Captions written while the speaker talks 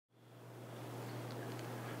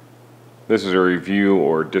This is a review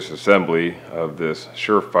or disassembly of this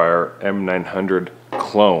Surefire M900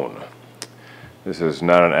 clone. This is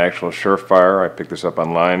not an actual Surefire. I picked this up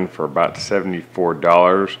online for about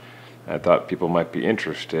 $74. I thought people might be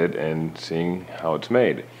interested in seeing how it's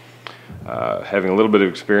made. Having a little bit of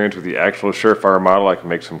experience with the actual Surefire model, I can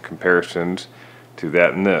make some comparisons to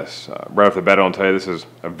that and this. Right off the bat, I'll tell you this is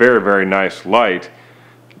a very, very nice light.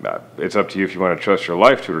 It's up to you if you want to trust your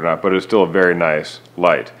life to it or not, but it's still a very nice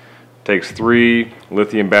light. Takes 3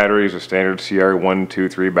 lithium batteries, a standard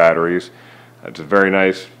CR123 batteries. It's a very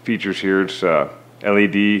nice features here. It's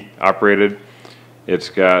LED operated. It's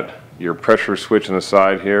got your pressure switch on the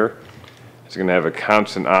side here. It's going to have a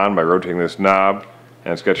constant on by rotating this knob,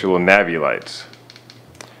 and it's got your little navy lights.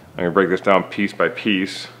 I'm going to break this down piece by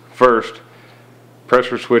piece. First,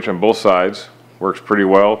 pressure switch on both sides works pretty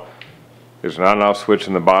well. There's an on and off switch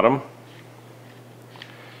in the bottom,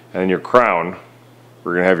 and then your crown,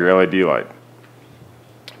 we're going to have your LED light.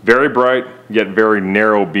 Very bright, yet very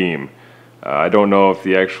narrow beam. I don't know if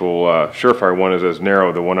the actual Surefire one is as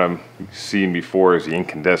narrow. The one I'm seeing before is the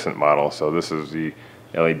incandescent model, so this is the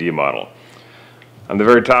LED model. On the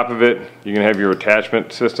very top of it, you're going to have your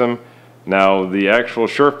attachment system. Now, the actual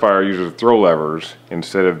Surefire uses throw levers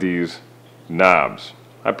instead of these knobs.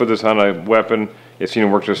 I put this on a weapon. It seemed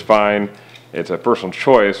to work just fine. It's a personal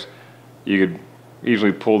choice. You could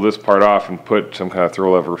easily pull this part off and put some kind of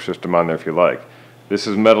throw lever system on there if you like. This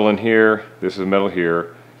is metal in here, this is metal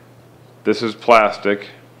here, this is plastic,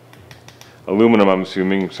 aluminum I'm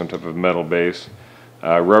assuming, some type of metal base,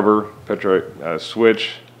 rubber,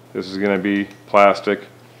 switch, this is going to be plastic.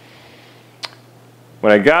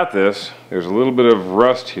 When I got this, there's a little bit of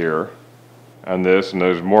rust here on this, and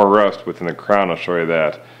there's more rust within the crown. I'll show you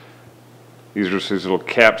that. These are just these little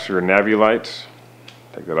caps for your navy lights.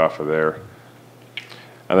 Take that off of there.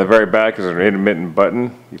 On the very back is an intermittent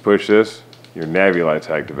button. You push this, your navy lights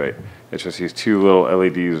activate. It's just these 2 little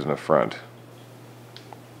LEDs in the front.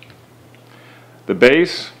 The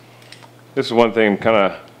base, this is one thing kind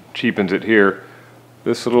of cheapens it here.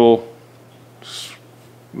 This little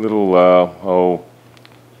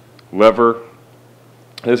lever,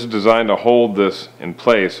 this is designed to hold this in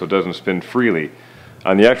place so it doesn't spin freely.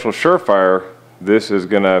 On the actual Surefire, this is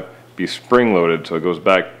going to be spring loaded so it goes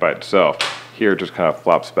back by itself. Here it just kind of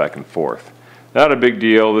flops back and forth. Not a big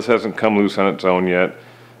deal. This hasn't come loose on its own yet.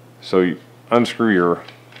 So you unscrew your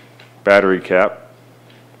battery cap,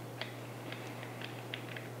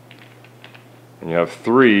 and you have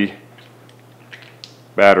 3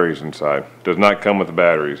 batteries inside. Does not come with the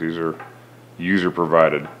batteries. These are user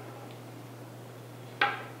provided.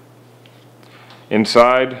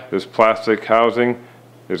 Inside this plastic housing,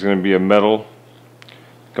 there's going to be a metal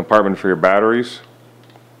compartment for your batteries,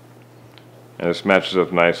 and this matches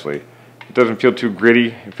up nicely. It doesn't feel too gritty.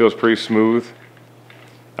 It feels pretty smooth.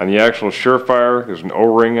 On the actual Surefire, there's an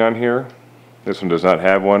O-ring on here. This one does not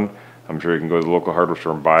have one. I'm sure you can go to the local hardware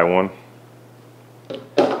store and buy one.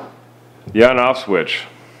 The on-off switch,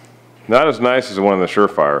 not as nice as the one on the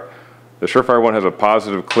Surefire. The Surefire one has a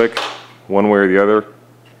positive click one way or the other.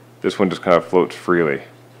 This one just kind of floats freely.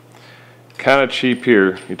 Kind of cheap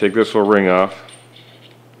here. You take this little ring off.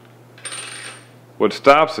 What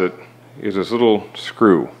stops it is this little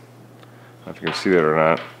screw. I don't know if you can see that or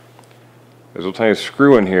not. There's a little tiny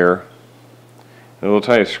screw in here. And the little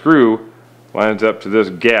tiny screw lines up to this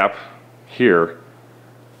gap here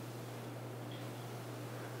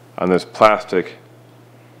on this plastic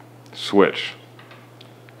switch.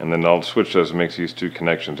 And then all the switch does is makes these 2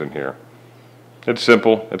 connections in here. It's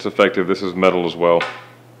simple, it's effective. This is metal as well.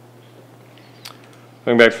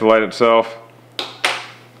 Going back to the light itself,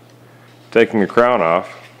 taking the crown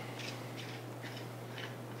off.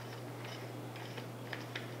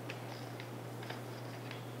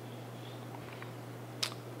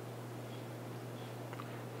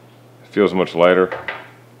 It feels much lighter.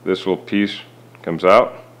 This little piece comes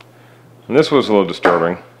out. And this was a little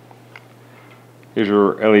disturbing. Here's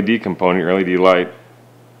your LED component, your LED light.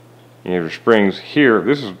 You have your springs here.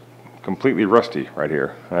 This is completely rusty right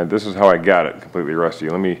here. This is how I got it, completely rusty.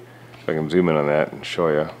 Let me, if I can zoom in on that and show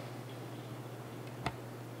you.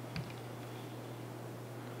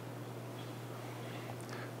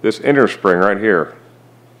 This inner spring right here,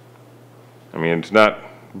 I mean, it's not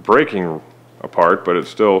breaking apart, but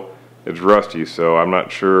it's rusty, so I'm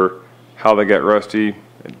not sure how they got rusty.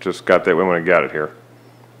 It just got that way when I got it here.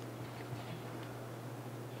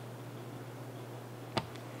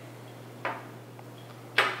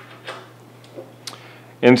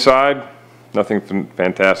 Inside, nothing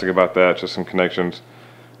fantastic about that, just some connections,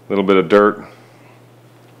 a little bit of dirt,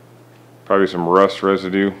 probably some rust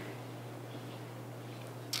residue.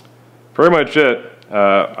 pretty much it.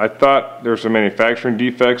 I thought there were some manufacturing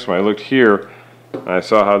defects when I looked here and I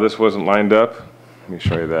saw how this wasn't lined up. Let me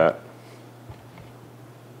show you that.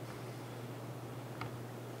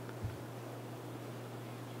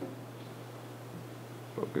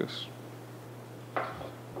 Focus.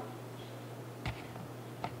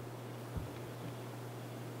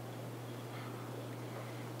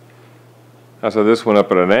 I saw this one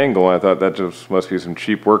up at an angle and I thought that just must be some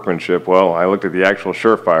cheap workmanship. Well, I looked at the actual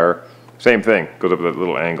Surefire, same thing, goes up at that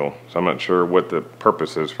little angle. So I'm not sure what the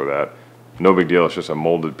purpose is for that. No big deal, it's just a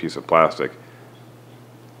molded piece of plastic.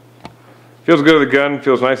 Feels good with the gun,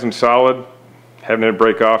 feels nice and solid. Haven't had it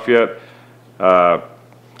break off yet. I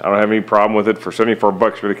don't have any problem with it. For 74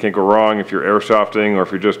 bucks, you really can't go wrong if you're airsofting or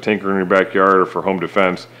if you're just tinkering in your backyard or for home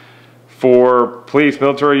defense. For police,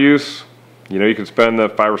 military use, you know, you can spend the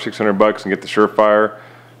 $500 or $600 and get the Surefire.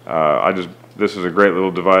 This is a great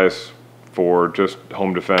little device for just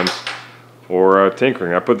home defense or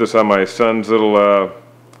tinkering. I put this on my son's little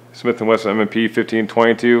Smith & Wesson M&P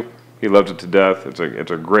 1522. He loves it to death. It's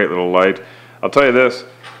a great little light. I'll tell you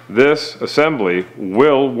this assembly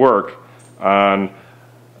will work on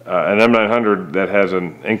an M900 that has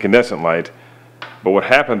an incandescent light. But what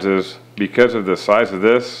happens is, because of the size of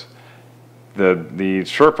this, the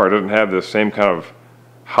Surefire doesn't have the same kind of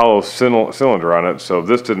hollow cylinder on it, so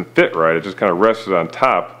this didn't fit right. It just kind of rested on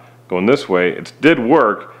top going this way. It did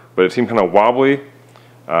work, but it seemed kind of wobbly.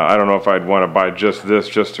 I don't know if I'd want to buy just this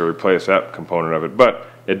just to replace that component of it, but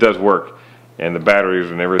it does work, and the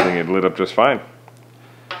batteries and everything, it lit up just fine.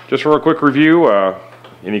 Just for a quick review,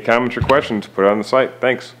 any comments or questions, put it on the site.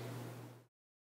 Thanks.